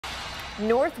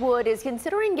Northwood is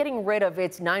considering getting rid of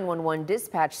its 911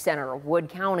 dispatch center. Wood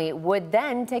County would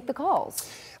then take the calls.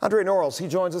 Andre Norrells, he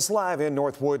joins us live in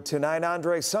Northwood tonight.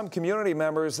 Andre, some community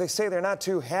members, they say they're not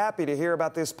too happy to hear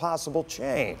about this possible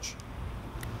change.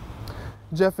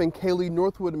 Jeff and Kaylee,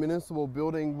 Northwood Municipal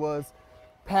Building was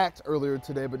packed earlier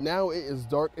today, but now it is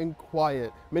dark and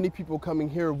quiet. Many people coming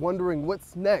here wondering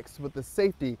what's next with the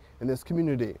safety in this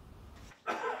community.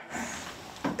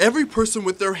 Every person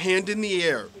with their hand in the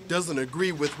air doesn't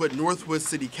agree with what Northwood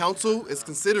City Council is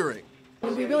considering.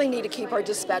 We really need to keep our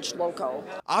dispatch local.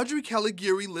 Audrey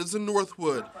Caligari lives in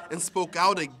Northwood and spoke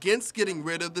out against getting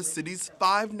rid of the city's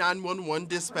 5 911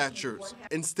 dispatchers,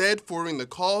 instead forwarding the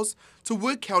calls to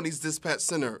Wood County's dispatch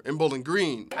center in Bowling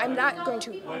Green. I'm not going to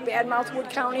badmouth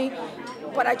Wood County,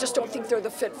 but I just don't think they're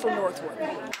the fit for Northwood.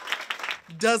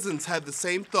 Dozens had the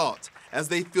same thought as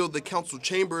they filled the council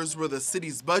chambers where the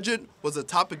city's budget was a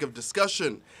topic of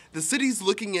discussion. The city's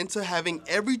looking into having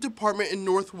every department in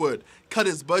Northwood cut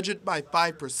its budget by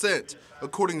 5%,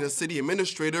 according to city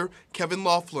administrator Kevin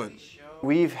Laughlin.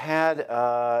 We've had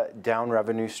down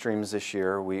revenue streams this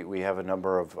year. We have a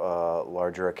number of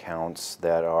larger accounts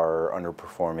that are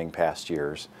underperforming past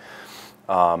years.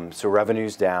 So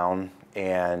revenue's down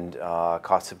and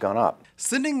costs have gone up.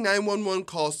 Sending 911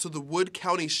 calls to the Wood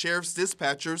County Sheriff's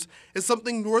dispatchers is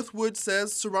something Northwood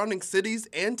says surrounding cities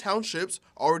and townships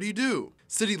already do.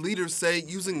 City leaders say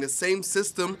using the same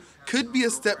system could be a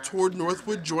step toward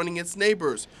Northwood joining its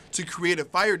neighbors to create a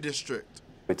fire district.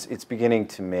 It's beginning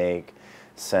to make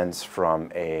sense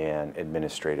from an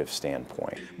administrative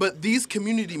standpoint. But these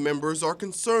community members are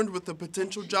concerned with the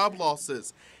potential job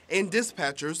losses and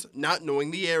dispatchers not knowing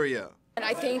the area. And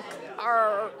I think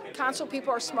our council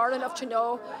people are smart enough to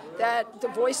know that the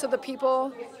voice of the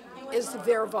people is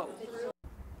their vote.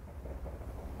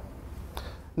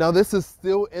 Now, this is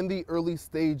still in the early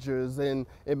stages and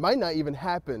it might not even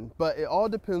happen, but it all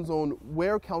depends on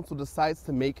where council decides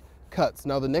to make cuts.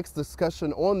 Now, the next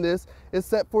discussion on this is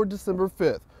set for December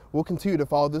 5th. We'll continue to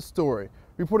follow this story.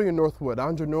 Reporting in Northwood,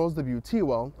 Andre Norrells,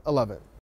 WTOL 11.